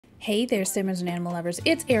Hey there, simmers and animal lovers.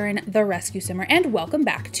 It's Erin, the Rescue Simmer, and welcome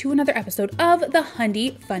back to another episode of the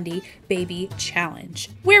 100die Fundie Baby Challenge,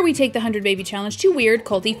 where we take the 100 Baby Challenge to weird,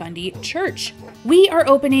 culty, fundy church. We are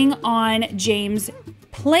opening on James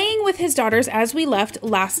playing with his daughters as we left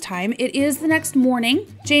last time. It is the next morning.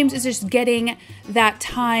 James is just getting that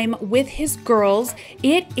time with his girls.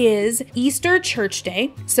 It is Easter church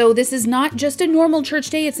day. So this is not just a normal church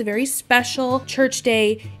day. It's a very special church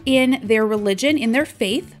day in their religion, in their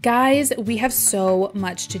faith. Guys, we have so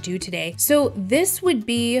much to do today. So this would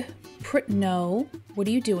be, no, what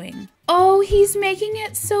are you doing? Oh, he's making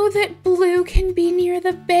it so that Blue can be near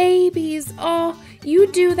the babies. Oh, you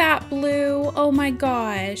do that, Blue. Oh my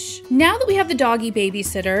gosh. Now that we have the doggy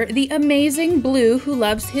babysitter, the amazing Blue who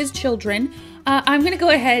loves his children, I'm gonna go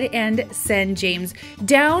ahead and send James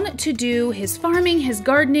down to do his farming, his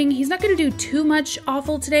gardening. He's not gonna do too much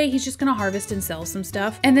awful today. He's just gonna harvest and sell some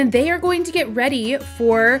stuff. And then they are going to get ready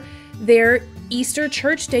for their Easter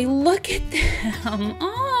church day. Look at them.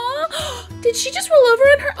 Aww. Did she just roll over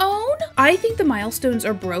on her own? I think the milestones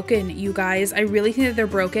are broken, you guys. I really think that they're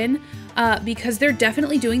broken because they're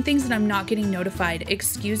definitely doing things that I'm not getting notified.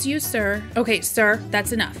 Excuse you, sir. Okay, sir,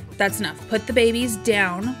 that's enough. That's enough. Put the babies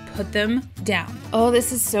down. Put them down. Oh,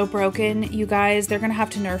 this is so broken, you guys. They're gonna have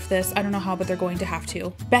to nerf this. I don't know how, but they're going to have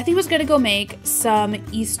to. Bethy was gonna go make some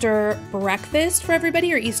Easter breakfast for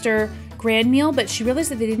everybody, or Easter grand meal, but she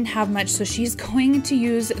realized that they didn't have much, so she's going to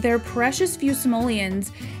use their precious few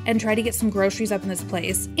simoleons and try to get some groceries up in this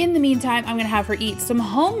place. In the meantime, I'm gonna have her eat some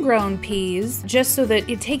homegrown peas just so that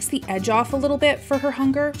it takes the edge off a little bit for her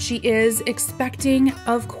hunger. She is expecting,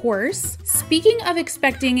 of course. Speaking of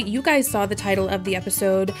expecting, you guys saw the title of the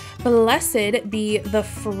episode, Blessed Be the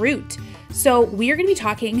Fruit. So we are gonna be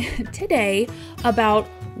talking today about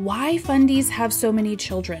why fundies have so many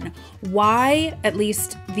children, why at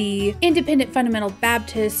least the Independent Fundamental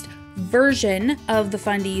Baptist version of the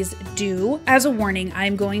fundies do. As a warning,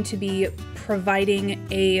 I'm going to be providing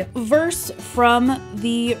a verse from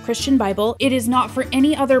the Christian Bible. It is not for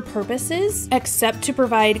any other purposes except to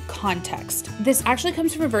provide context. This actually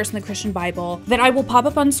comes from a verse in the Christian Bible that I will pop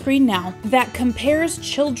up on screen now that compares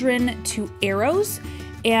children to arrows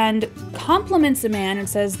and compliments a man and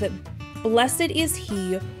says that blessed is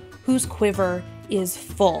he whose quiver is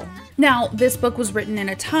full. Now, this book was written in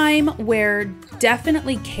a time where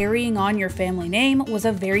definitely carrying on your family name was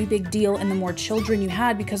a very big deal, and the more children you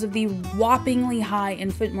had, because of the whoppingly high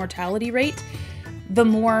infant mortality rate, the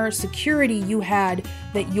more security you had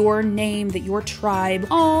that your name, that your tribe,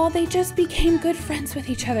 oh, they just became good friends with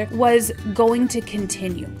each other, was going to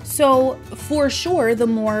continue. So for sure, the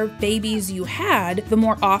more babies you had, the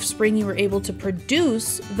more offspring you were able to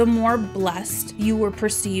produce, the more blessed you were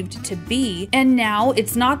perceived to be. And now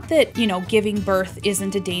it's not that, you know, giving birth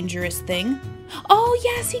isn't a dangerous thing. Oh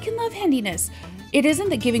yes, he can love handiness. It isn't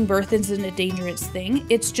that giving birth isn't a dangerous thing.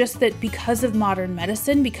 It's just that because of modern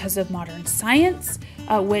medicine, because of modern science,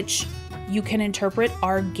 which you can interpret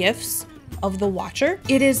are gifts of the watcher,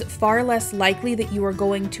 it is far less likely that you are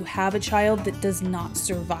going to have a child that does not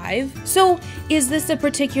survive. So is this a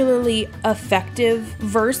particularly effective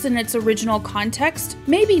verse in its original context?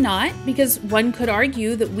 Maybe not, because one could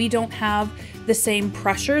argue that we don't have the same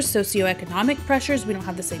pressures, socioeconomic pressures, we don't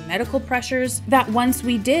have the same medical pressures that once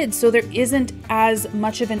we did, so there isn't as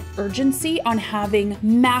much of an urgency on having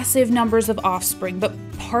massive numbers of offspring. But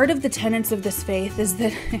part of the tenets of this faith is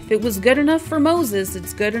that if it was good enough for Moses,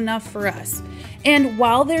 it's good enough for us. And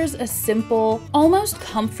while there's a simple, almost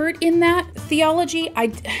comfort in that theology,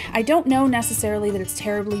 I don't know necessarily that it's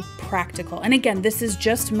terribly practical. And again, this is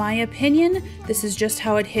just my opinion. This is just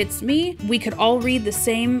how it hits me. We could all read the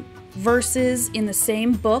same verses in the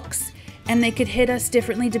same books, and they could hit us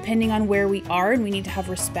differently depending on where we are, and we need to have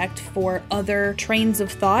respect for other trains of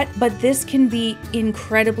thought. But this can be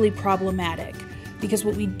incredibly problematic, because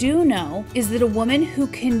what we do know is that a woman who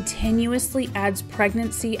continuously adds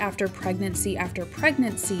pregnancy after pregnancy after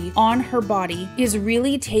pregnancy on her body is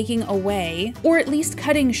really taking away, or at least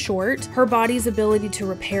cutting short, her body's ability to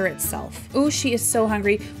repair itself. Oh, she is so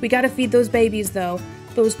hungry. We gotta feed those babies though.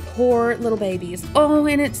 Those poor little babies. Oh,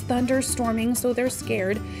 and it's thunderstorming, so they're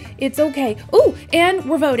scared. It's okay. Oh, and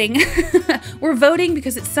we're voting. We're voting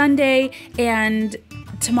because it's Sunday, and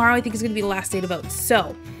tomorrow I think is gonna be the last day to vote.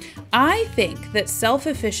 So I think that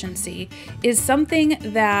self-efficiency is something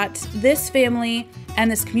that this family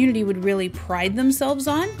and this community would really pride themselves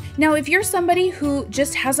on. Now, if you're somebody who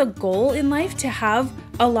just has a goal in life to have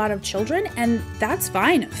a lot of children, and that's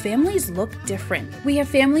fine. Families look different. We have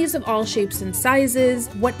families of all shapes and sizes.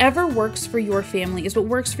 Whatever works for your family is what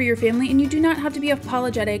works for your family, and you do not have to be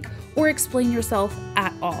apologetic or explain yourself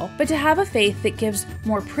at all. But to have a faith that gives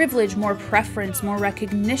more privilege, more preference, more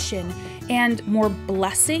recognition, and more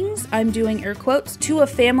blessings, I'm doing air quotes, to a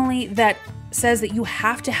family that says that you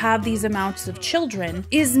have to have these amounts of children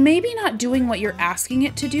is maybe not doing what you're asking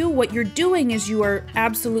it to do. What you're doing is you are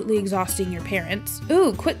absolutely exhausting your parents.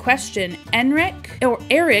 Ooh, quick question.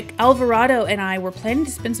 Eric Alvarado and I were planning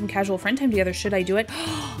to spend some casual friend time together. Should I do it?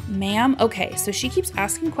 Ma'am? Okay, so she keeps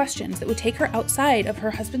asking questions that would take her outside of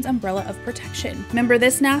her husband's umbrella of protection. Remember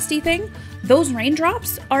this nasty thing? Those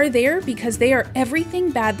raindrops are there because they are everything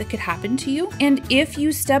bad that could happen to you. And if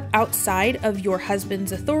you step outside of your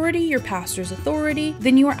husband's authority, your pastor's authority,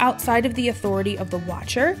 then you are outside of the authority of the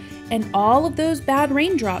watcher, and all of those bad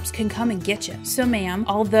raindrops can come and get you. So ma'am,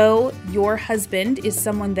 although your husband is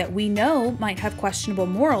someone that we know might have questionable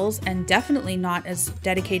morals and definitely not as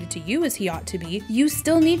dedicated to you as he ought to be, you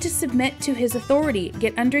still need to submit to his authority.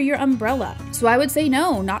 Get under your umbrella. So I would say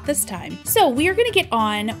no, not this time. So we are gonna get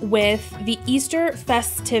on with the Easter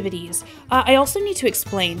festivities. I also need to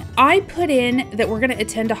explain, I put in that we're gonna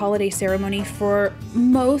attend a holiday ceremony for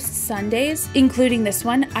most Sundays, including this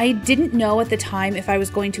one. I didn't know at the time if I was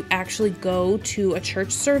going to actually go to a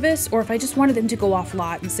church service or if I just wanted them to go off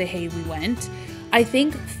lot and say, hey, we went. I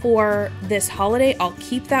think for this holiday, I'll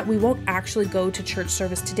keep that. We won't actually go to church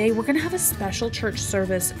service today. We're gonna have a special church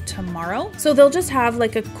service tomorrow. So they'll just have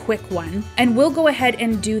like a quick one, and we'll go ahead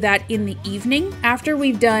and do that in the evening after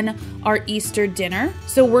we've done our Easter dinner.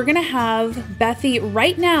 So we're gonna have Bethy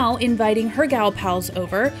right now inviting her gal pals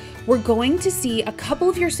over. We're going to see a couple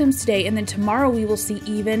of your Sims today, and then tomorrow we will see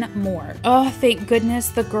even more. Oh, thank goodness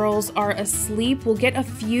the girls are asleep. We'll get a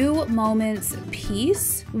few moments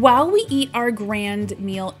peace while we eat our grand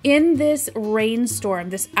meal in this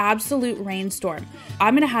rainstorm, this absolute rainstorm.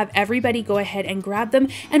 I'm gonna have everybody go ahead and grab them,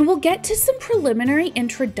 and we'll get to some preliminary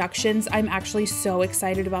introductions. I'm actually so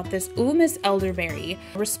excited about this. Ooh, Miss Elderberry,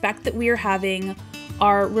 respect that we are having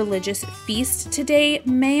our religious feast today,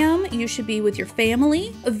 ma'am. You should be with your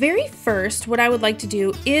family. Very first, what I would like to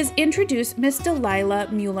do is introduce Miss Delilah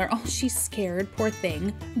Mueller. Oh, she's scared, poor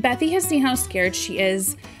thing. Bethy has seen how scared she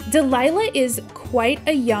is. Delilah is quite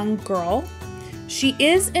a young girl. She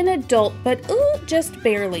is an adult, but ooh, just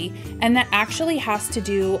barely. And that actually has to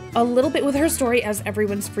do a little bit with her story as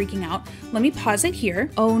everyone's freaking out. Let me pause it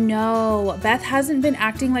here. Oh no, Beth hasn't been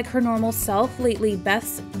acting like her normal self lately.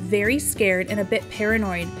 Beth's very scared and a bit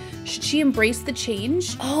paranoid. Should she embrace the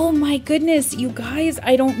change? Oh my goodness, you guys,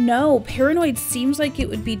 I don't know. Paranoid seems like it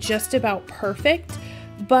would be just about perfect,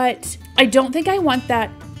 but I don't think I want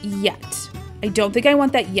that yet. I don't think I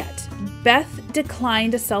want that yet. Beth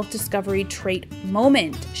declined a self-discovery trait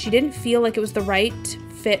moment. She didn't feel like it was the right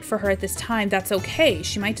fit for her at this time. That's okay.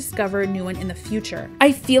 She might discover a new one in the future.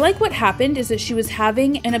 I feel like what happened is that she was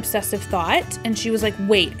having an obsessive thought and she was like,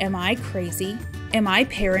 wait, am I crazy? Am I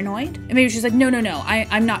paranoid? And maybe she's like, no,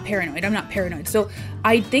 I'm not paranoid. I'm not paranoid. So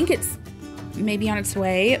I think it's maybe on its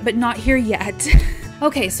way, but not here yet.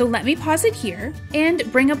 Okay, so let me pause it here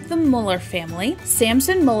and bring up the Mueller family.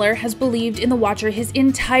 Samson Mueller has believed in the Watcher his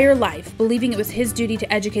entire life, believing it was his duty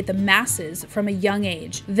to educate the masses from a young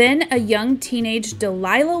age. Then a young teenage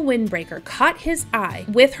Delilah Windbreaker caught his eye.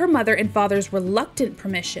 With her mother and father's reluctant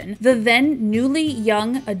permission, the then newly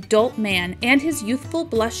young adult man and his youthful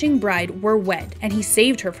blushing bride were wed, and he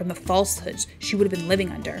saved her from the falsehoods she would have been living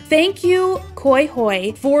under. Thank you, Koi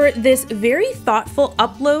Hoi, for this very thoughtful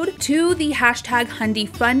upload to the hashtag 100die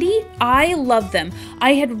Fundie. I love them.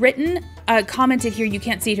 I had written, commented here, you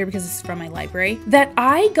can't see it here because this is from my library, that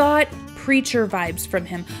I got preacher vibes from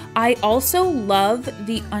him. I also love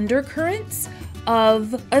the undercurrents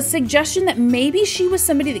of a suggestion that maybe she was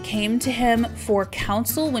somebody that came to him for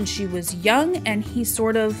counsel when she was young and he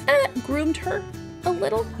sort of groomed her a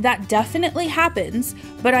little. That definitely happens,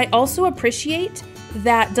 but I also appreciate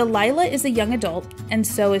that Delilah is a young adult and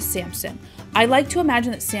so is Samson. I like to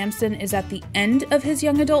imagine that Samson is at the end of his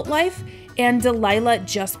young adult life and Delilah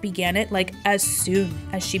just began it, like as soon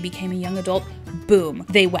as she became a young adult, boom,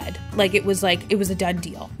 they wed. It was a done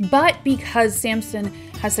deal. But because Samson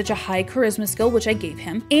has such a high charisma skill, which I gave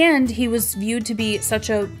him, and he was viewed to be such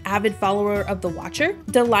an avid follower of the Watcher,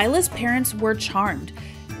 Delilah's parents were charmed.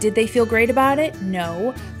 Did they feel great about it?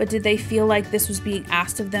 No. But did they feel like this was being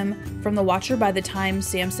asked of them from the Watcher by the time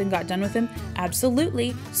Samson got done with him?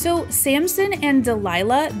 Absolutely. So Samson and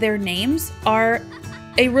Delilah, their names are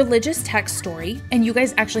a religious text story, and you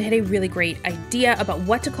guys actually had a really great idea about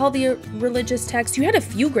what to call the religious text. You had a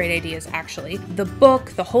few great ideas, actually. The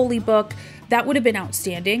book, the holy book, that would have been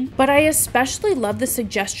outstanding. But I especially love the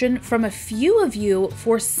suggestion from a few of you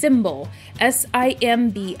for symbol,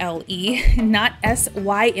 S-I-M-B-L-E, not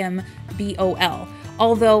S-Y-M-B-O-L.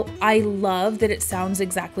 Although I love that it sounds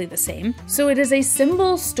exactly the same. So it is a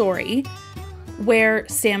symbol story where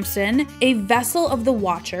Samson, a vessel of the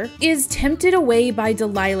Watcher, is tempted away by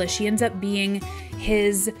Delilah. She ends up being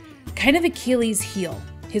his kind of Achilles heel,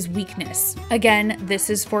 his weakness. Again, this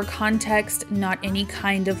is for context, not any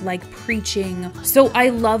kind of like preaching. So I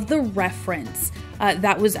love the reference.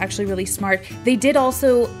 That was actually really smart. They did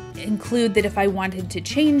also include that if I wanted to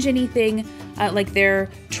change anything, like their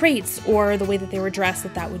traits or the way that they were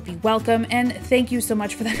dressed, that would be welcome. And thank you so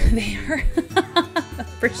much for that. They are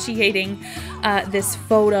appreciating this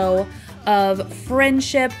photo of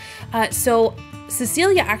friendship. So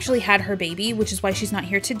Cecilia actually had her baby, which is why she's not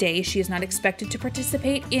here today. She is not expected to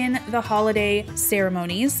participate in the holiday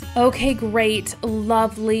ceremonies. Okay, great,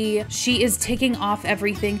 lovely. She is ticking off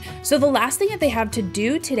everything. So the last thing that they have to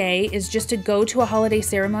do today is just to go to a holiday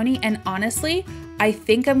ceremony. And honestly, I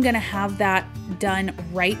think I'm gonna have that done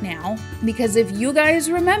right now, because if you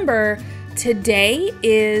guys remember, today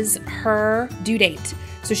is her due date.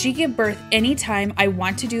 So she can give birth anytime. I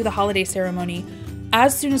want to do the holiday ceremony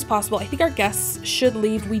as soon as possible. I think our guests should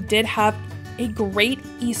leave. We did have a great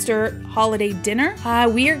Easter holiday dinner.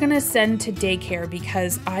 We are gonna send to daycare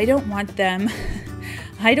because I don't want them,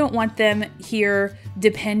 here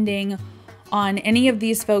depending on any of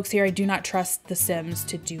these folks here. I do not trust the Sims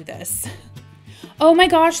to do this. Oh my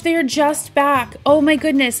gosh, they are just back. Oh my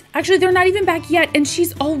goodness. Actually, they're not even back yet, and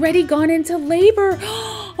she's already gone into labor.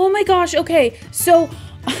 Oh my gosh, okay. So,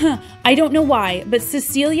 I don't know why, but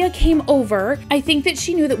Cecilia came over. I think that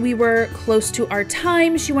she knew that we were close to our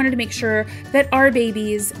time. She wanted to make sure that our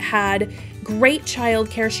babies had great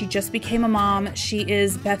childcare. She just became a mom. She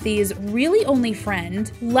is Bethy's really only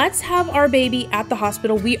friend. Let's have our baby at the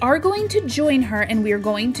hospital. We are going to join her, and we are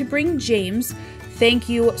going to bring James. Thank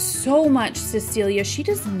you so much, Cecilia. She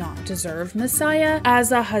does not deserve Messiah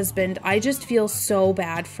as a husband. I just feel so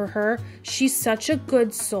bad for her. She's such a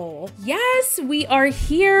good soul. Yes, we are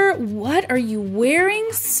here. What are you wearing,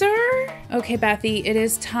 sir? Okay, Bethy, it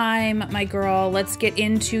is time, my girl. Let's get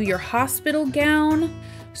into your hospital gown.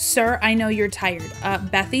 Sir, I know you're tired.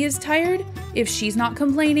 Bethy is tired. If she's not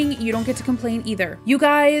complaining, you don't get to complain either. You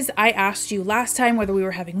guys, I asked you last time whether we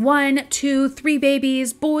were having 1, 2, 3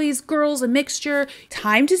 babies, boys, girls, a mixture.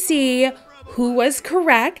 Time to see who was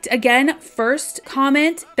correct. Again, first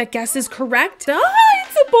comment that guesses correct.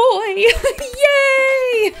 It's a boy.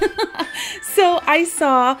 Yay! So I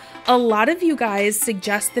saw a lot of you guys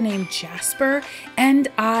suggest the name Jasper, and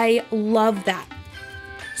I love that.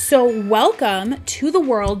 So welcome to the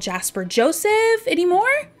world, Jasper Joseph. Any more?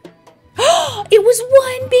 It was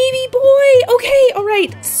 1 baby boy. Okay, all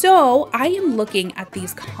right. So I am looking at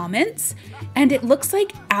these comments, and it looks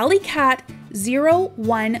like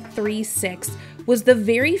AllieCat0136 was the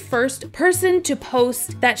very first person to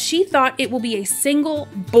post that she thought it will be a single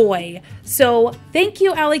boy. So thank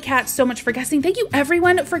you, AllieCat, so much for guessing. Thank you,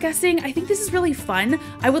 everyone, for guessing. I think this is really fun.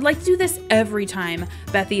 I would like to do this every time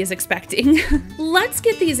Bethy is expecting. Let's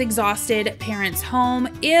get these exhausted parents home.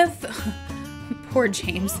 Poor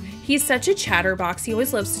James. He's such a chatterbox. He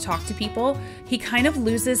always loves to talk to people. He kind of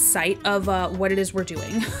loses sight of what it is we're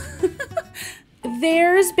doing.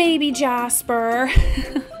 There's baby Jasper.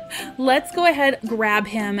 Let's go ahead, grab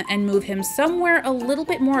him, and move him somewhere a little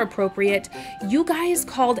bit more appropriate. You guys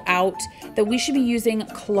called out that we should be using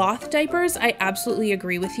cloth diapers. I absolutely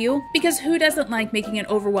agree with you, because who doesn't like making an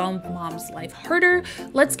overwhelmed mom's life harder?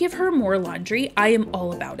 Let's give her more laundry. I am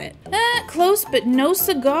all about it. Close, but no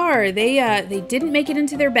cigar. They didn't make it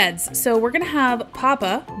into their beds. So we're gonna have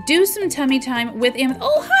Papa do some tummy time with Amethyst.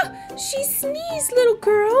 Oh, ha! She sneezed, little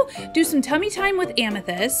girl. Do some tummy time with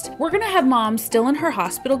Amethyst. We're gonna have Mom, still in her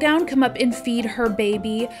hospital gown, come up and feed her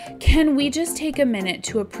baby. Can we just take a minute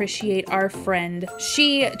to appreciate our friend?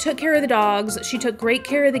 She took care of the dogs. She took great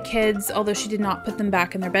care of the kids, although she did not put them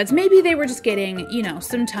back in their beds. Maybe they were just getting, you know,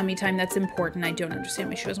 some tummy time. That's important. I don't understand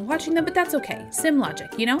why she wasn't watching them, but that's okay. Sim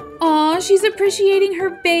logic, you know? Aw, she's appreciating her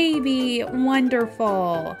baby.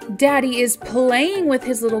 Wonderful. Daddy is playing with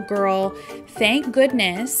his little girl. Thank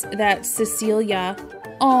goodness that Cecilia,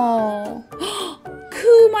 oh,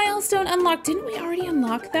 Coup milestone unlocked. Didn't we already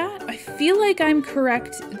unlock that? I feel like I'm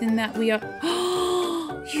correct in that we are.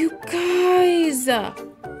 You guys.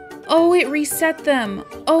 Oh, it reset them.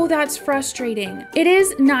 Oh, that's frustrating. It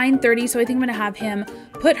is 9:30, so I think I'm gonna have him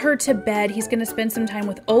put her to bed. He's gonna spend some time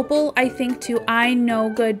with Opal, I think, too. I know,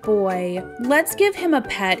 good boy. Let's give him a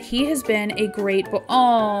pet. He has been a great boy.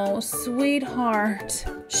 Oh, sweetheart.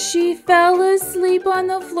 She fell asleep on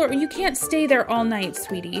the floor. You can't stay there all night,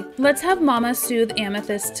 sweetie. Let's have Mama soothe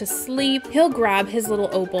Amethyst to sleep. He'll grab his little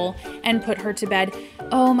Opal and put her to bed.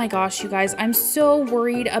 Oh my gosh, you guys, I'm so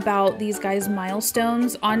worried about these guys'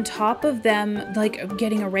 milestones on top of them like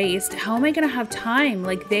getting erased. How am I gonna have time?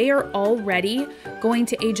 Like, they are already going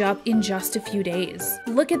to age up in just a few days.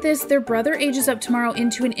 Look at this, their brother ages up tomorrow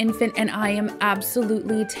into an infant, and I am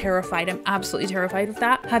absolutely terrified. I'm absolutely terrified of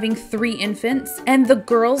that, having 3 infants, and the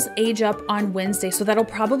girls age up on Wednesday, so that'll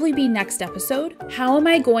probably be next episode. How am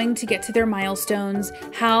I going to get to their milestones?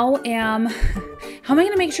 How am I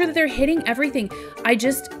gonna make sure that they're hitting everything? I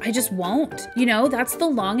just won't. You know, that's the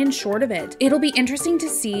long and short of it. It'll be interesting to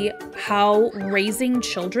see how raising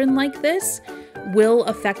children like this will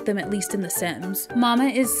affect them, at least in The Sims. Mama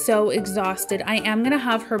is so exhausted. I am gonna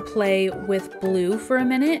have her play with Blue for a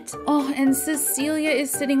minute. Oh, and Cecilia is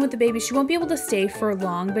sitting with the baby. She won't be able to stay for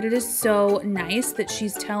long, but it is so nice that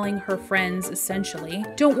she's telling her friends, essentially.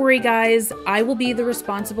 Don't worry, guys. I will be the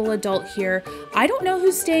responsible adult here. I don't know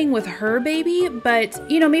who's staying with her baby, but,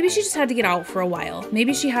 you know, maybe she just had to get out for a while.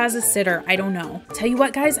 Maybe she has a sitter. I don't know. Tell you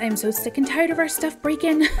what, guys, I am so sick and tired of our stuff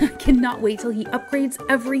breaking. I cannot wait till he upgrades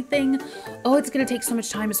everything. Oh, it's gonna take so much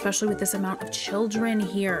time, especially with this amount of children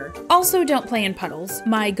here. Also, don't play in puddles,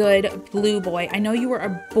 my good Blue boy. I know you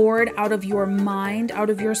are bored out of your mind, out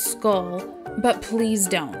of your skull, but please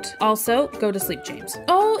don't. Also, go to sleep, James.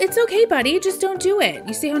 Oh, it's okay, buddy. Just don't do it.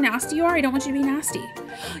 You see how nasty you are? I don't want you to be nasty.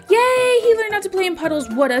 Yay, he learned not to play in puddles.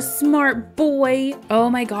 What a smart boy. Oh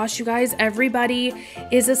my gosh, you guys, everybody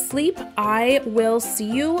is asleep. I will see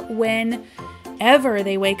you whenever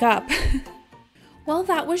they wake up. Well,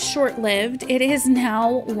 that was short-lived. It is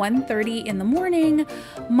now 1:30 in the morning.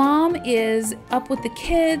 Mom is up with the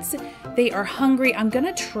kids. They are hungry. I'm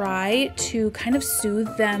gonna try to kind of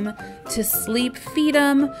soothe them to sleep, feed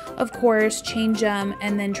them, of course, change them,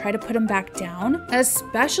 and then try to put them back down.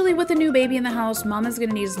 Especially with a new baby in the house, Mama's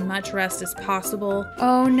gonna need as much rest as possible.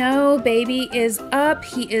 Oh no, baby is up.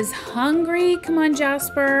 He is hungry. Come on,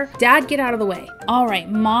 Jasper. Dad, get out of the way. All right,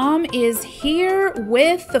 Mom is here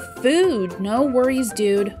with the food. No worries,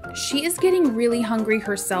 dude. She is getting really hungry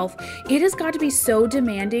herself. It has got to be so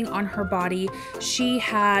demanding on her body. She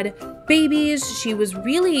had babies. She was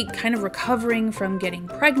really kind of recovering from getting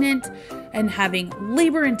pregnant and having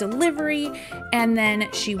labor and delivery. And then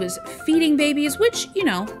she was feeding babies, which, you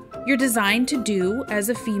know, you're designed to do as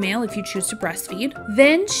a female if you choose to breastfeed.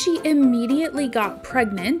 Then she immediately got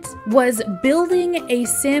pregnant, was building a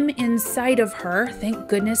sim inside of her. Thank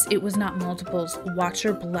goodness it was not multiples. Watch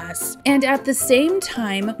her bless. And at the same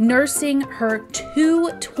time, nursing her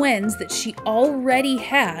 2 twins that she already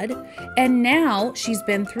had. And now she's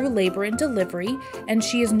been through labor and delivery, and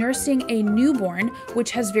she is nursing a newborn,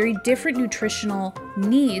 which has very different nutritional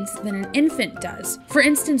needs than an infant does. For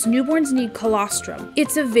instance, newborns need colostrum.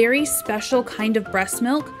 It's a very special kind of breast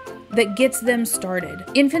milk that gets them started.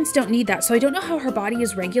 Infants don't need that, so I don't know how her body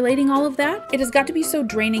is regulating all of that. It has got to be so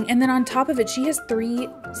draining, and then on top of it, she has 3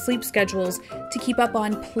 sleep schedules to keep up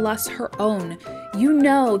on, plus her own. You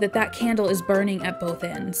know that that candle is burning at both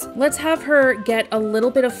ends. Let's have her get a little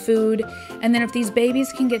bit of food, and then if these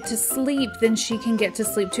babies can get to sleep, then she can get to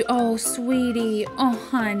sleep too. Oh, sweetie. Oh,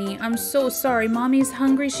 honey, I'm so sorry. Mommy's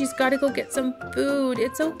hungry. She's got to go get some food.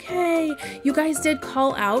 It's okay. You guys did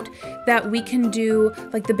call out that we can do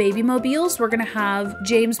like the baby mobiles. We're gonna have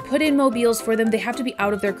James put in mobiles for them. They have to be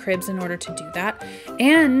out of their cribs in order to do that.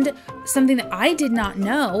 And something that I did not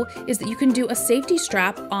know is that you can do a safety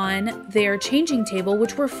strap on their changing table,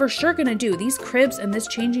 which we're for sure gonna do. These cribs and this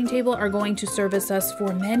changing table are going to service us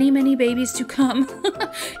for many, many babies to come.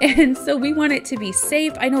 And so we want it to be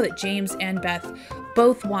safe. I know that James and Beth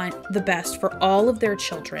both want the best for all of their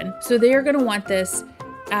children. So they are gonna want this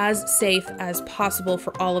as safe as possible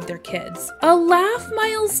for all of their kids. A laugh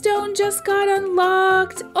milestone just got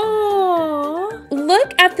unlocked. Oh,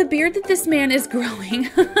 look at the beard that this man is growing.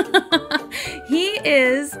 He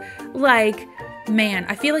is like, man,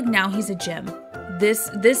 I feel like now he's a gym.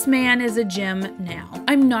 This man is a gym now.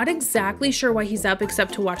 I'm not exactly sure why he's up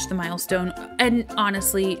except to watch the milestone. And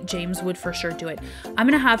honestly, James would for sure do it. I'm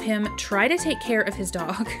gonna have him try to take care of his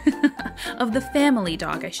dog, of the family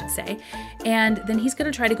dog, I should say. And then he's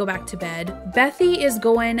gonna try to go back to bed. Bethy is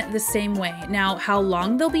going the same way. Now, how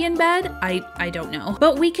long they'll be in bed, I don't know.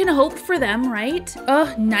 But we can hope for them, right?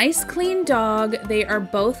 Oh, nice clean dog. They are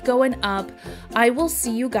both going up. I will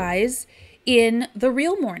see you guys in the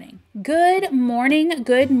real morning. Good morning,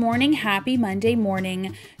 happy Monday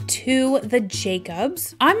morning to the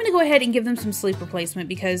Jacobs. I'm gonna go ahead and give them some sleep replacement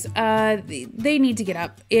because they need to get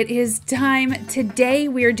up. It is time. Today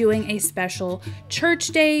we are doing a special church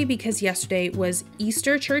day because yesterday was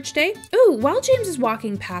Easter church day. Ooh, while James is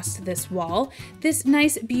walking past this wall, this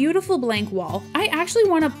nice, beautiful blank wall, I actually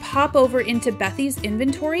wanna pop over into Bethy's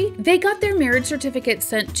inventory. They got their marriage certificate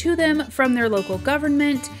sent to them from their local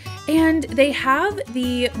government, and they have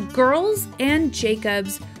the girls and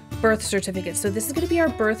Jacob's birth certificates. So this is going to be our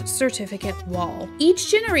birth certificate wall.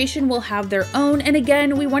 Each generation will have their own. And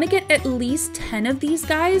again, we want to get at least 10 of these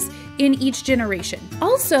guys in each generation.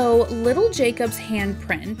 Also, little Jacob's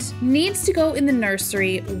handprint needs to go in the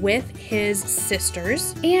nursery with his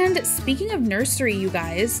sisters. And speaking of nursery, you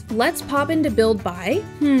guys, let's pop into build by.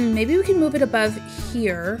 Maybe we can move it above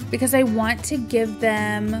here because I want to give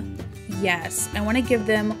them, yes, I want to give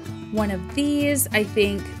them one of these. I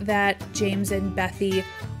think that James and Bethy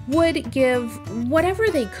would give whatever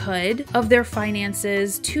they could of their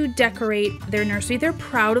finances to decorate their nursery. They're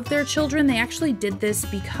proud of their children. They actually did this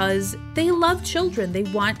because they love children. They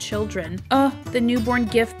want children. The newborn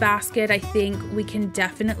gift basket, I think we can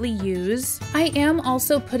definitely use. I am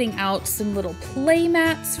also putting out some little play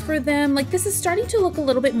mats for them. Like, this is starting to look a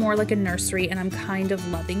little bit more like a nursery and I'm kind of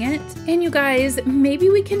loving it. And you guys, maybe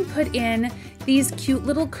we can put in these cute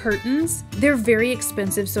little curtains. They're very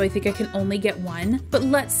expensive, so I think I can only get one. But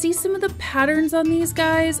let's see some of the patterns on these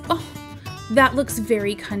guys. Oh, that looks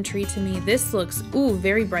very country to me. This looks, ooh,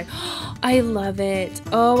 very bright. I love it.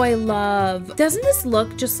 Oh, I love. Doesn't this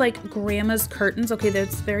look just like grandma's curtains? Okay,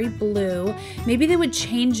 that's very blue. Maybe they would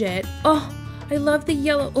change it. Oh, I love the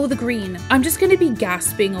yellow. Oh, the green. I'm just gonna be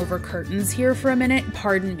gasping over curtains here for a minute.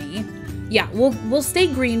 Pardon me. Yeah, we'll stay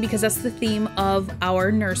green because that's the theme of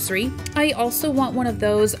our nursery. I also want one of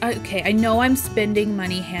those. Okay, I know I'm spending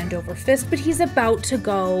money hand over fist, but he's about to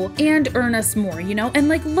go and earn us more, you know? And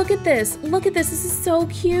like, look at this. Look at this. This is so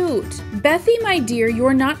cute. Bethy, my dear,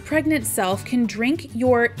 your not pregnant self can drink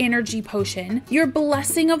your energy potion, your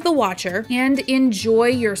blessing of the watcher, and enjoy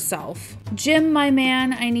yourself. Jim, my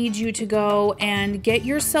man, I need you to go and get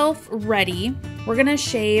yourself ready. We're gonna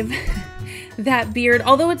shave that beard,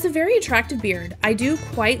 although it's a very attractive beard. I do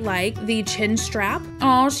quite like the chin strap.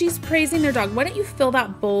 Oh, she's praising their dog. Why don't you fill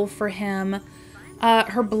that bowl for him?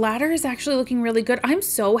 Her bladder is actually looking really good. I'm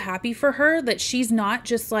so happy for her that she's not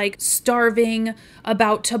just like starving,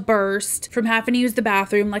 about to burst from having to use the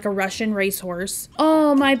bathroom like a Russian racehorse.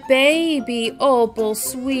 Oh, my baby. Opal,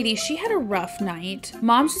 sweetie, she had a rough night.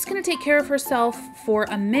 Mom's just gonna take care of herself for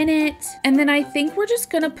a minute. And then I think we're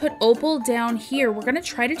just gonna put Opal down here. We're gonna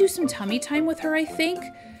try to do some tummy time with her, I think.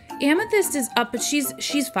 Amethyst is up, but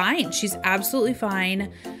she's fine. She's absolutely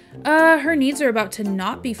fine. Her needs are about to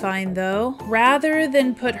not be fine though. Rather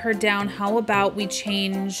than put her down, how about we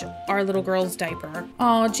change our little girl's diaper?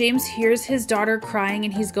 Oh, James hears his daughter crying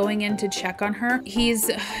and he's going in to check on her. He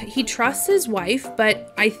trusts his wife,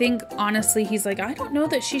 but I think honestly, he's like, I don't know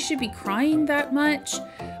that she should be crying that much.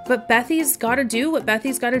 But Bethy's gotta do what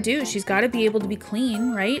Bethy's gotta do. She's gotta be able to be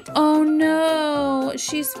clean, right? Oh no,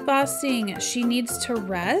 she's fussing. She needs to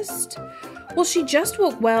rest. Well, she just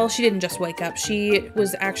woke, well, she didn't just wake up. She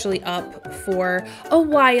was actually up for a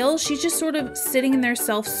while. She's just sort of sitting in there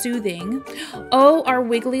self-soothing. Oh, our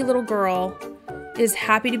wiggly little girl is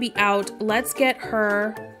happy to be out. Let's get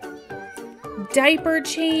her diaper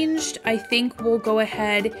changed. I think we'll go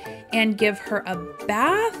ahead and give her a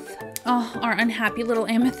bath. Oh, our unhappy little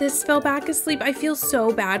Amethyst fell back asleep. I feel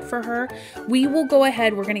so bad for her. We will go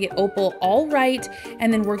ahead. We're going to get Opal all right.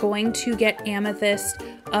 And then we're going to get Amethyst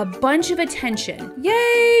a bunch of attention.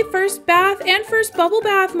 Yay! First bath and first bubble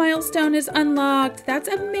bath milestone is unlocked. That's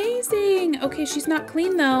amazing. Okay, she's not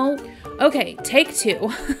clean though. Okay, take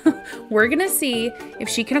two. We're gonna see if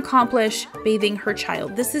she can accomplish bathing her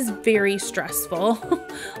child. This is very stressful.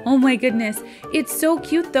 Oh my goodness. It's so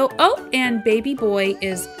cute though. Oh, and baby boy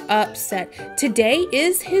is upset. Today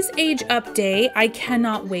is his age up day. I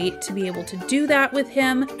cannot wait to be able to do that with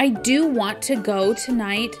him. I do want to go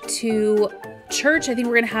tonight to church. I think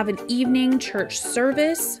we're gonna have an evening church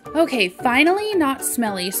service. Okay, finally not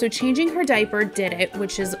smelly. So changing her diaper did it,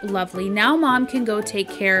 which is lovely. Now mom can go take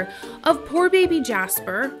care of poor baby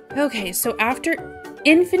Jasper. Okay, so after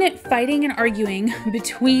infinite fighting and arguing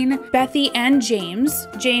between Bethy and James.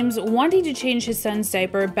 James wanting to change his son's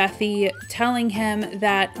diaper, Bethy telling him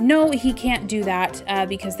that no, he can't do that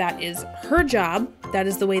because that is her job. That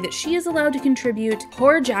is the way that she is allowed to contribute.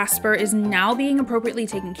 Poor Jasper is now being appropriately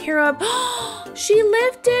taken care of. She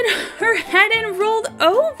lifted her head and rolled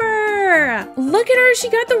over. Look at her. She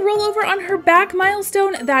got the rollover on her back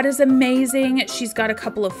milestone. That is amazing. She's got a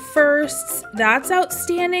couple of firsts. That's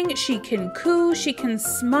outstanding. She can coo. She can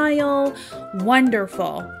smile.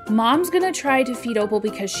 Wonderful. Mom's gonna try to feed Opal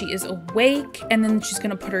because she is awake, and then she's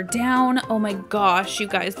gonna put her down. Oh my gosh, you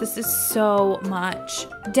guys, this is so much.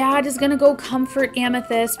 Dad is gonna go comfort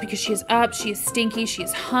Amethyst because she is up, she is stinky, she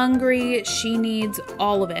is hungry, she needs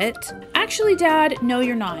all of it. Actually, Dad, no,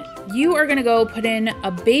 you're not. You are gonna go put in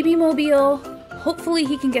a baby mobile. Hopefully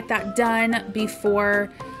he can get that done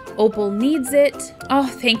before Opal needs it. Oh,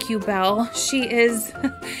 thank you, Belle. She is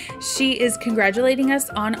congratulating us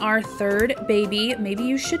on our third baby. Maybe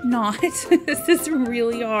you should not. This is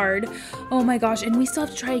really hard. Oh my gosh. And we still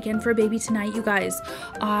have to try again for a baby tonight, you guys.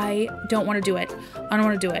 I don't want to do it. I don't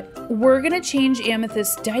want to do it. We're going to change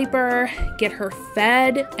Amethyst's diaper, get her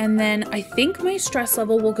fed, and then I think my stress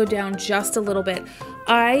level will go down just a little bit.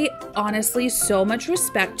 I honestly, so much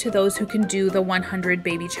respect to those who can do the 100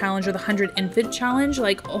 baby challenge or the 100 infant challenge.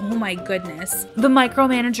 Like, oh my goodness. The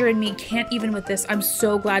micromanager in me can't even with this. I'm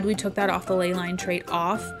so glad we took that off the ley line trait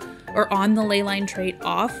off, or on the ley line trait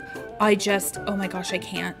off. Oh my gosh, I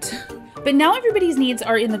can't. But now everybody's needs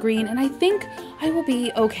are in the green, and I think I will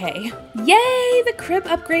be okay. Yay, the crib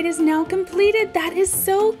upgrade is now completed. That is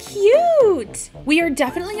so cute. We are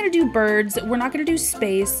definitely gonna do birds. We're not gonna do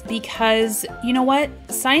space because, you know what?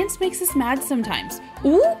 Science makes us mad sometimes.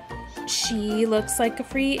 Ooh, she looks like a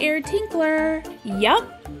free air tinkler.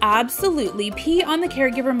 Yup, absolutely. P on the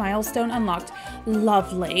caregiver milestone unlocked.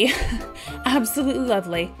 Lovely. Absolutely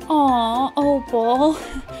lovely. Aw, Opal.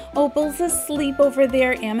 Opal's asleep over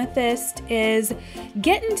there. Amethyst is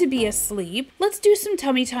getting to be asleep. Let's do some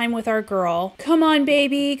tummy time with our girl. Come on,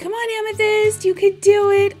 baby. Come on, Amethyst. You could do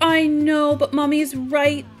it. I know, but mommy's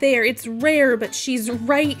right there. It's rare, but she's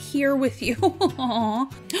right here with you.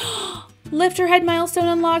 Aww. Lift her head milestone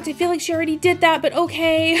unlocked. I feel like she already did that, but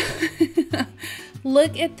okay.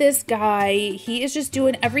 Look at this guy. He is just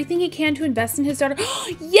doing everything he can to invest in his daughter.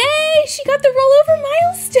 Yay! She got the rollover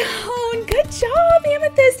milestone. Good job,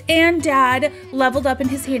 Amethyst. And Dad leveled up in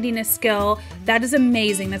his handiness skill. That is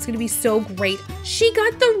amazing. That's going to be so great. She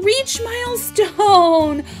got the reach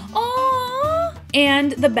milestone. Aww.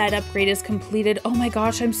 And the bed upgrade is completed. Oh my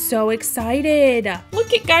gosh, I'm so excited.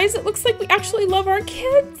 Look at guys. It looks like we actually love our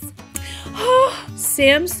kids.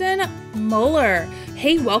 Samson Muller.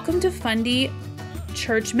 Hey, welcome to Fundie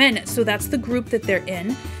Churchmen. So that's the group that they're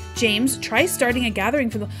in. James, try starting a gathering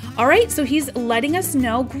for them. All right, so he's letting us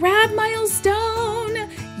know. Grab milestone.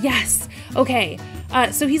 Yes. Okay.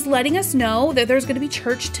 So he's letting us know that there's going to be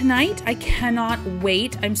church tonight. I cannot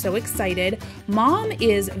wait. I'm so excited. Mom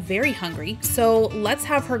is very hungry, so let's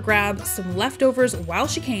have her grab some leftovers while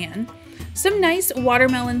she can. Some nice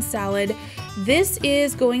watermelon salad. This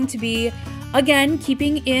is going to be, again,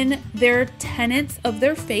 keeping in their tenets of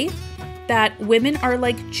their faith, that women are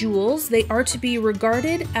like jewels. They are to be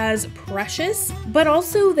regarded as precious, but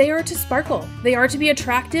also they are to sparkle. They are to be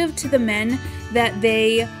attractive to the men that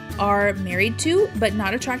they are married to, but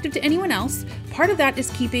not attractive to anyone else. Part of that is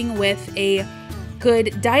keeping with a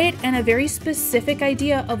good diet and a very specific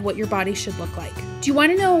idea of what your body should look like. Do you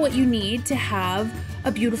want to know what you need to have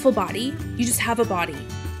a beautiful body? You just have a body.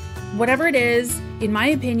 Whatever it is, in my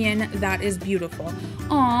opinion, that is beautiful.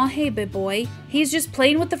 Aw, hey, big boy. He's just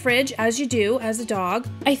playing with the fridge, as you do, as a dog.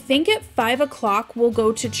 I think at 5 o'clock we'll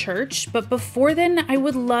go to church, but before then, I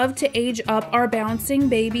would love to age up our bouncing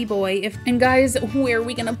baby boy. And guys, where are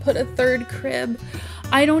we gonna put a third crib?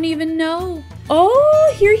 I don't even know.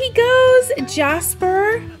 Oh, here he goes,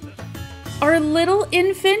 Jasper. Our little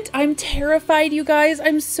infant. I'm terrified, you guys.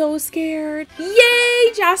 I'm so scared.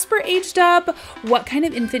 Yay! Jasper aged up. What kind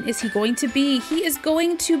of infant is he going to be? He is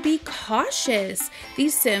going to be cautious.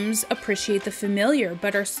 These Sims appreciate the familiar,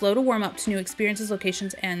 but are slow to warm up to new experiences,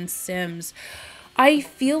 locations, and Sims. I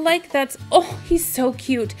feel like that's, oh, he's so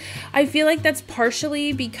cute. I feel like that's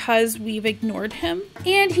partially because we've ignored him.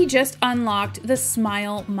 And he just unlocked the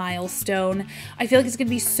smile milestone. I feel like it's gonna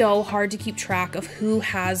be so hard to keep track of who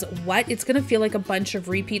has what. It's gonna feel like a bunch of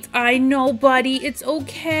repeats. I know, buddy, it's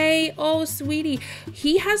okay. Oh, sweetie.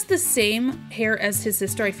 He has the same hair as his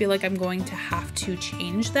sister. I feel like I'm going to have to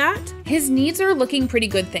change that. His needs are looking pretty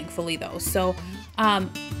good, thankfully, though. So,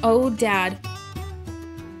 oh, Dad.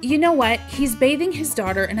 You know what? He's bathing his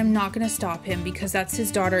daughter, and I'm not going to stop him because that's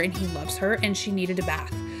his daughter and he loves her and she needed a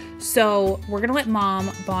bath. So we're going to let mom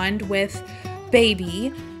bond with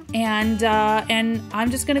baby, and I'm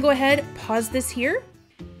just going to go ahead, pause this here,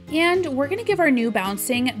 and we're going to give our new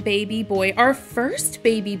bouncing baby boy, our first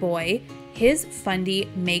baby boy, his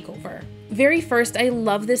Fundie makeover. Very first, I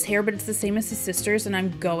love this hair, but it's the same as his sister's and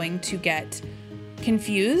I'm going to get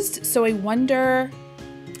confused. So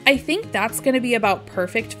I think that's going to be about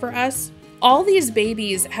perfect for us. All these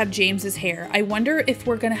babies have James's hair. I wonder if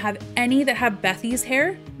we're going to have any that have Bethy's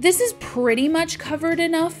hair. This is pretty much covered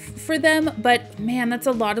enough for them, but man, that's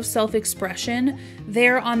a lot of self-expression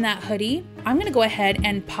there on that hoodie. I'm going to go ahead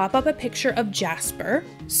and pop up a picture of Jasper.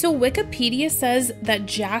 So Wikipedia says that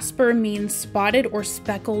Jasper means spotted or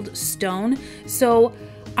speckled stone. So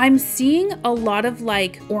I'm seeing a lot of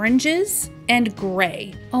like oranges and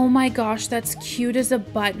gray. Oh my gosh, that's cute as a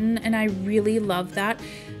button, and I really love that.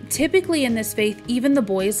 Typically in this faith, even the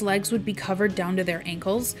boys' legs would be covered down to their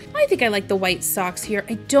ankles. I think I like the white socks here.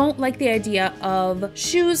 I don't like the idea of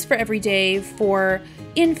shoes for every day for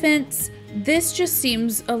infants. This just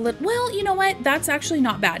seems a little, well, you know what? That's actually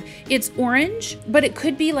not bad. It's orange, but it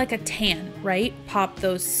could be like a tan, right? Pop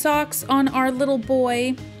those socks on our little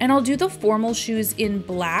boy, and I'll do the formal shoes in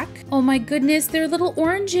black. Oh my goodness, they're little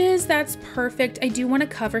oranges. That's perfect. I do want to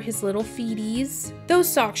cover his little feeties. Those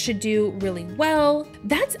socks should do really well.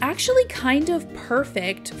 That's actually kind of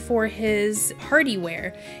perfect for his party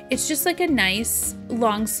wear. It's just like a nice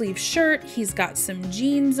long sleeve shirt. He's got some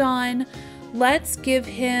jeans on. Let's give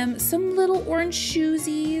him some little orange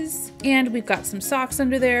shoesies, and we've got some socks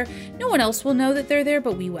under there. No one else will know that they're there,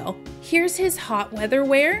 but we will. Here's his hot weather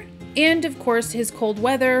wear, and of course his cold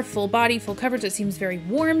weather, full body, full coverage. It seems very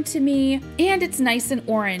warm to me, and it's nice and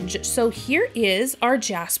orange. So here is our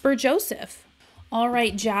Jasper Joseph. All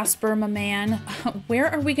right, Jasper, my man,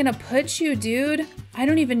 where are we gonna put you, dude? I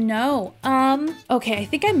don't even know. Okay, I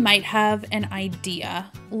think I might have an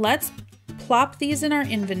idea. Let's plop these in our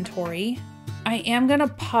inventory. I am gonna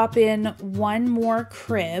pop in one more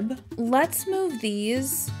crib. Let's move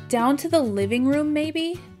these down to the living room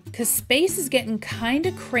maybe, because space is getting kind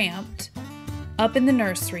of cramped up in the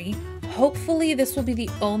nursery. Hopefully this will be the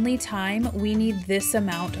only time we need this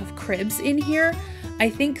amount of cribs in here. I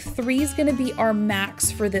think 3 is gonna be our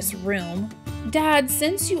max for this room. Dad,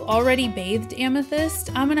 since you already bathed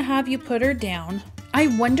Amethyst, I'm gonna have you put her down. I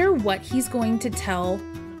wonder what he's going to tell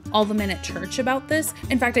all the men at church about this.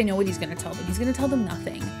 In fact, I know what he's going to tell them. He's going to tell them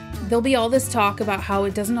nothing. There'll be all this talk about how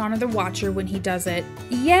it doesn't honor the watcher when he does it.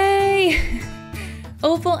 Yay!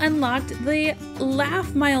 Opal unlocked the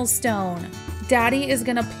laugh milestone. Daddy is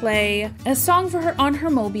going to play a song for her on her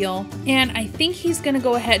mobile, and I think he's going to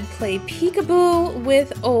go ahead and play Peekaboo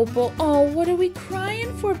with Opal. Oh, what are we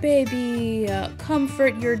crying for, baby?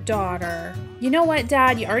 Comfort your daughter. You know what,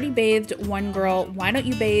 Dad? You already bathed one girl. Why don't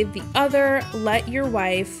you bathe the other? Let your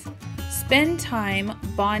wife spend time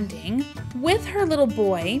bonding with her little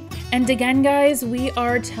boy. And again, guys, we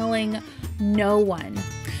are telling no one.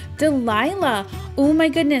 Delilah, oh my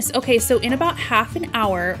goodness. Okay, so in about half an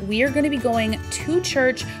hour, we are going to be going to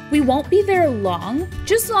church. We won't be there long,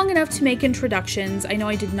 just long enough to make introductions. I know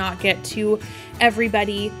I did not get to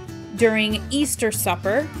everybody during Easter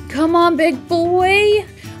supper. Come on, big boy.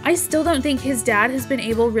 I still don't think his dad has been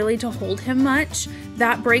able really to hold him much.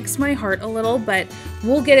 That breaks my heart a little, but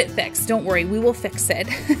we'll get it fixed. Don't worry, we will fix it.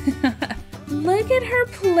 Look at her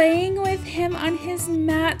playing with him on his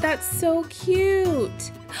mat. That's so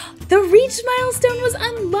cute. The reach milestone was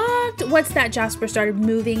unlocked. What's that? Jasper started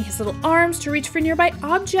moving his little arms to reach for nearby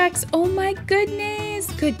objects. Oh my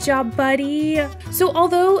goodness. Good job, buddy. So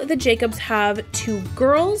although the Jacobs have 2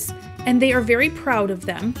 girls, and they are very proud of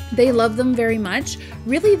them, they love them very much,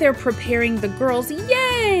 really they're preparing the girls,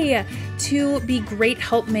 yay, to be great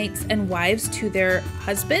helpmates and wives to their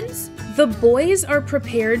husbands. The boys are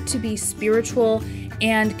prepared to be spiritual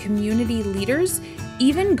and community leaders,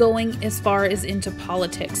 even going as far as into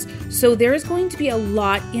politics. So there's going to be a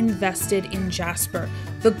lot invested in Jasper.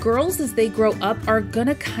 The girls, as they grow up, are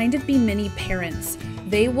gonna kind of be mini parents.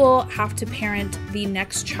 They will have to parent the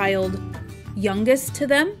next child youngest to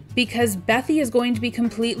them, because Bethy is going to be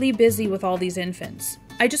completely busy with all these infants.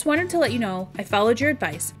 I just wanted to let you know I followed your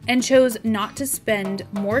advice and chose not to spend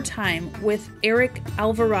more time with Eric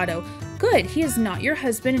Alvarado. Good, he is not your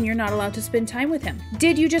husband and you're not allowed to spend time with him.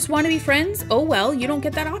 Did you just want to be friends? Oh well, you don't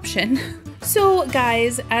get that option. So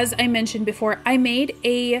guys, as I mentioned before, I made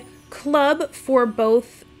a club for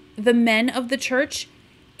both the men of the church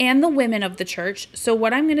and the women of the church. So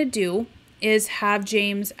what I'm going to do is have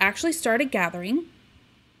James actually start a gathering.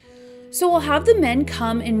 So I'll have the men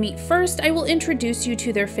come and meet first. I will introduce you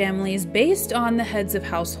to their families based on the heads of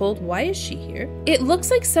household. Why is she here? It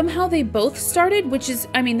looks like somehow they both started, which is,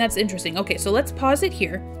 I mean, that's interesting. Okay, so let's pause it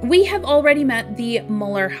here. We have already met the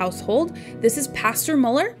Muller household. This is Pastor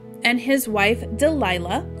Muller and his wife,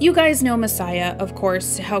 Delilah. You guys know Messiah, of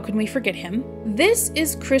course. How can we forget him? This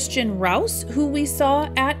is Christian Rouse, who we saw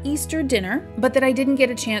at Easter dinner, but that I didn't get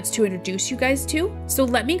a chance to introduce you guys to. So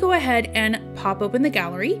let me go ahead and pop open the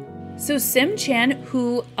gallery. So Sim Chan,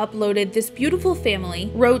 who uploaded this beautiful family,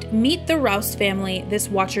 wrote, "Meet the Rouse family. This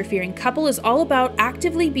Watcher-fearing couple is all about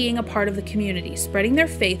actively being a part of the community, spreading their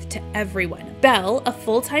faith to everyone. Belle, a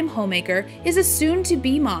full-time homemaker, is a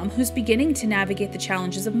soon-to-be mom who's beginning to navigate the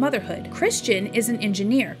challenges of motherhood. Christian is an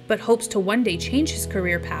engineer, but hopes to one day change his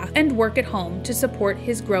career path and work at home to support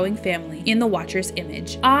his growing family in the Watcher's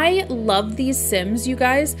image." I love these Sims, you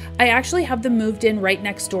guys. I actually have them moved in right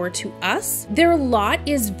next door to us. Their lot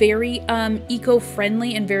is very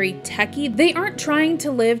eco-friendly and very techy. They aren't trying to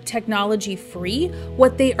live technology-free.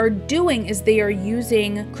 What they are doing is they are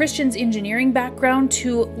using Christian's engineering background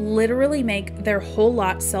to literally make their whole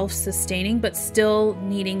lot self-sustaining, but still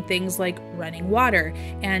needing things like running water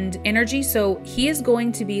and energy. So he is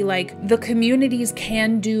going to be like the community's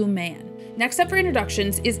can-do man. Next up for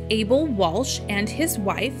introductions is Abel Walsh and his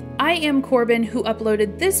wife. I am Corbin, who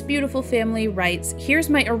uploaded this beautiful family, writes, "Here's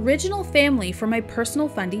my original family for my personal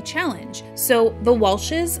Fundie challenge." So the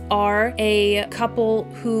Walshes are a couple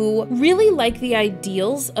who really like the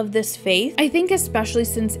ideals of this faith. I think especially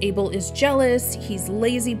since Abel is jealous, he's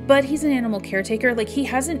lazy, but he's an animal caretaker. Like, he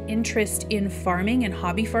has an interest in farming and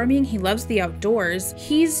hobby farming. He loves the outdoors.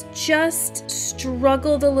 He's just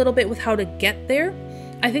struggled a little bit with how to get there.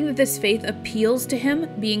 I think that this faith appeals to him,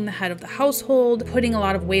 being the head of the household, putting a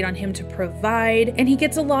lot of weight on him to provide, and he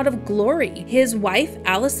gets a lot of glory. His wife,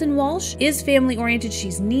 Allison Walsh, is family-oriented.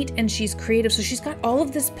 She's neat and she's creative, so she's got all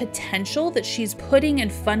of this potential that she's putting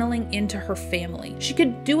and funneling into her family. She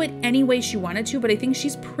could do it any way she wanted to, but I think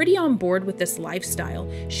she's pretty on board with this lifestyle.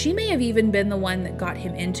 She may have even been the one that got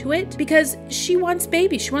him into it because she wants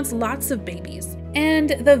babies. She wants lots of babies.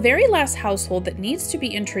 And the very last household that needs to be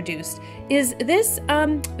introduced is this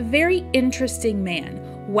very interesting man,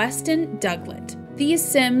 Weston Douglet. These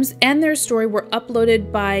Sims and their story were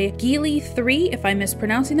uploaded by Geely3. If I'm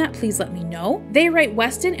mispronouncing that, please let me know. They write,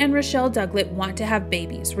 "Weston and Rochelle Douglet want to have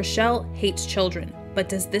babies. Rochelle hates children. But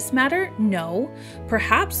does this matter? No.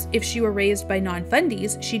 Perhaps if she were raised by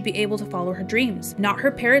non-fundies, she'd be able to follow her dreams, not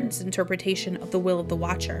her parents' interpretation of the will of the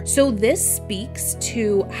Watcher." So this speaks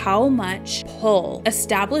to how much pull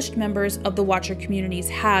established members of the Watcher communities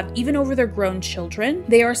have even over their grown children.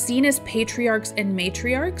 They are seen as patriarchs and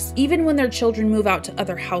matriarchs. Even when their children move out to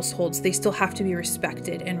other households, they still have to be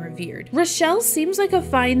respected and revered. Rochelle seems like a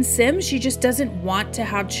fine Sim. She just doesn't want to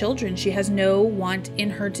have children. She has no want in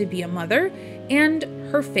her to be a mother. And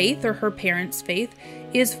her faith, or her parents' faith,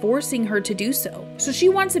 is forcing her to do so. So she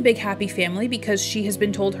wants a big happy family because she has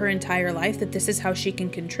been told her entire life that this is how she can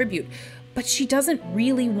contribute. But she doesn't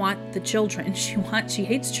really want the children. She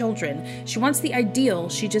hates children. She wants the ideal.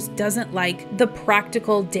 She just doesn't like the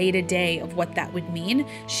practical day-to-day of what that would mean.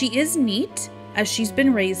 She is neat, as she's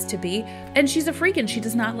been raised to be, and she's a freak and she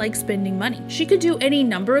does not like spending money. She could do any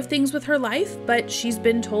number of things with her life, but she's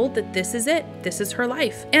been told that this is it. This is her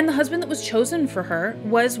life. And the husband that was chosen for her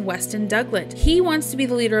was Weston Douglet. He wants to be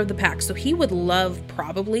the leader of the pack, so he would love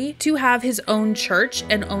probably to have his own church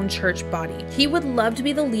and own church body. He would love to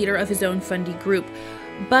be the leader of his own Fundie group.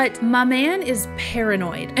 But my man is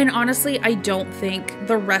paranoid. And honestly, I don't think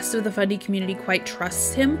the rest of the Fundie community quite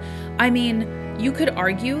trusts him. I mean, you could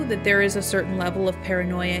argue that there is a certain level of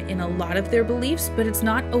paranoia in a lot of their beliefs, but it's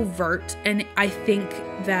not overt, and I think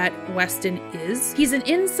that Weston is. He's an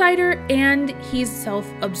insider and he's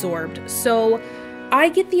self-absorbed. So I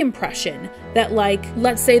get the impression that, like,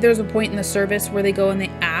 let's say there's a point in the service where they go and they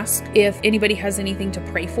ask if anybody has anything to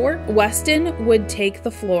pray for. Weston would take the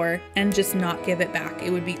floor and just not give it back. It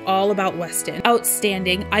would be all about Weston.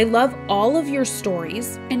 Outstanding. I love all of your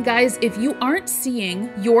stories. And guys, if you aren't seeing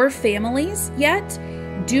your families yet,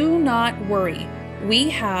 do not worry.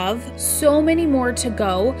 We have so many more to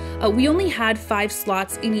go. We only had 5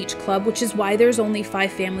 slots in each club, which is why there's only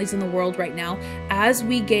 5 families in the world right now. As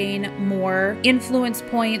we gain more influence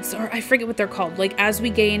points, or I forget what they're called, like as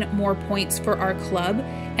we gain more points for our club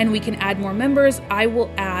and we can add more members, I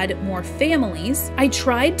will add more families. I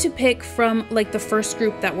tried to pick from like the first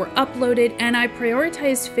group that were uploaded, and I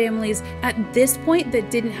prioritized families at this point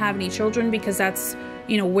that didn't have any children because that's,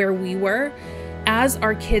 you know, where we were. As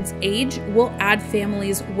our kids age, we'll add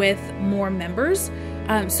families with more members.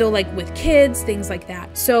 So like with kids, things like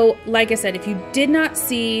that. So like I said, if you did not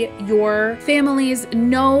see your families,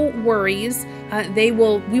 no worries. We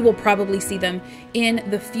will probably see them in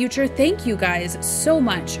the future. Thank you guys so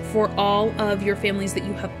much for all of your families that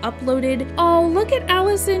you have uploaded. Oh, look at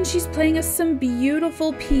Allison. She's playing us some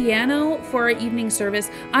beautiful piano for our evening service.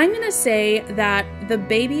 I'm gonna say that the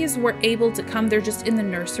babies were able to come. They're just in the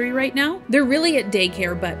nursery right now. They're really at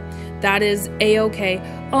daycare, but that is a-okay.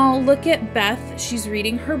 Oh, look at Beth. She's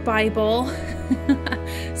reading her Bible.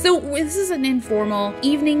 So this is an informal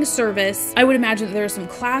evening service. I would imagine that there are some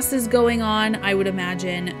classes going on. I would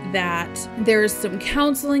imagine that there's some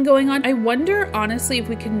counseling going on. I wonder, honestly, if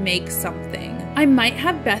we can make something. I might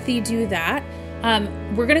have Bethy do that.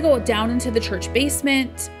 We're gonna go down into the church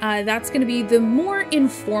basement. That's gonna be the more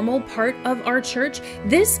informal part of our church.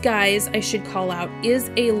 This, guys, I should call out, is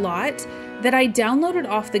a lot that I downloaded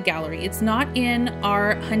off the gallery. It's not in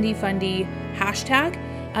our 100die Fundie hashtag.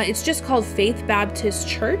 It's just called Faith Baptist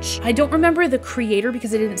Church. I don't remember the creator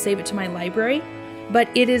because I didn't save it to my library, but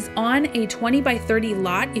it is on a 20 by 30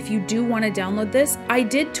 lot if you do want to download this. I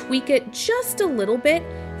did tweak it just a little bit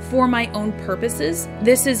for my own purposes.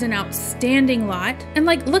 This is an outstanding lot. And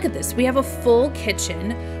like, look at this. We have a full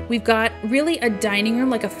kitchen. We've got really a dining room,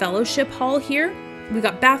 like a fellowship hall here. We've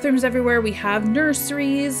got bathrooms everywhere. We have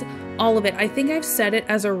nurseries, all of it. I think I've set it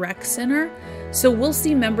as a rec center. So we'll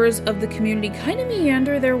see members of the community kind of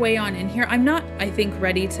meander their way on in here. I'm not, I think,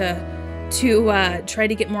 ready to try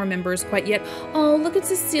to get more members quite yet. Oh, look at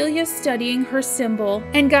Cecilia studying her symbol.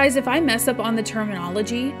 And guys, if I mess up on the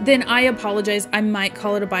terminology, then I apologize. I might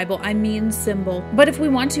call it a Bible. I mean symbol. But if we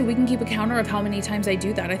want to, we can keep a counter of how many times I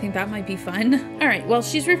do that. I think that might be fun. All right, well,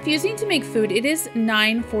 she's refusing to make food. It is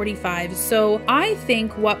 9:45. So I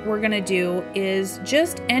think what we're gonna do is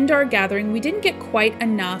just end our gathering. We didn't get quite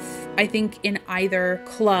enough, I think, in either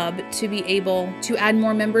club to be able to add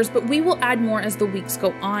more members, but we will add more as the weeks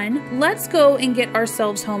go on. Let's go and get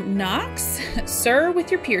ourselves home. Knox, sir,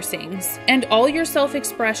 with your piercings and all your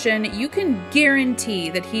self-expression, you can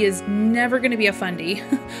guarantee that he is never going to be a fundie,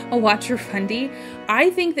 a watcher fundie.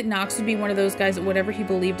 I think that Knox would be one of those guys that whatever he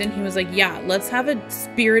believed in, he was like, yeah, let's have a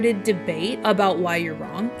spirited debate about why you're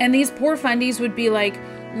wrong. And these poor fundies would be like,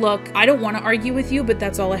 look, I don't want to argue with you, but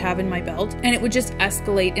that's all I have in my belt. And it would just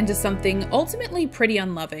escalate into something ultimately pretty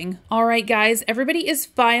unloving. All right, guys, everybody is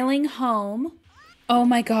filing home. Oh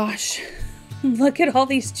my gosh. Look at all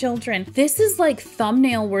these children. This is like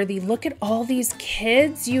thumbnail worthy. Look at all these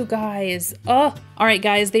kids, you guys. Oh, all right,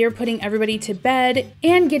 guys, they are putting everybody to bed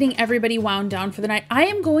and getting everybody wound down for the night. I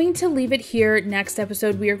am going to leave it here. Next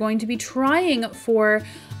episode, we are going to be trying for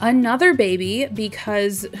another baby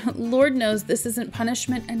because Lord knows this isn't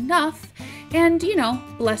punishment enough. And, you know,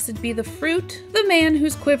 blessed be the fruit, the man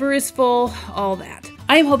whose quiver is full, all that.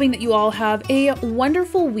 I am hoping that you all have a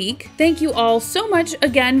wonderful week. Thank you all so much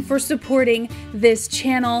again for supporting this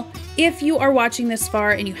channel. If you are watching this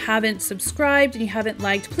far and you haven't subscribed and you haven't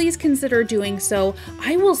liked, please consider doing so.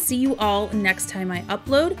 I will see you all next time I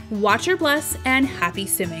upload. Watch or bless and happy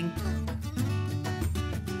simming.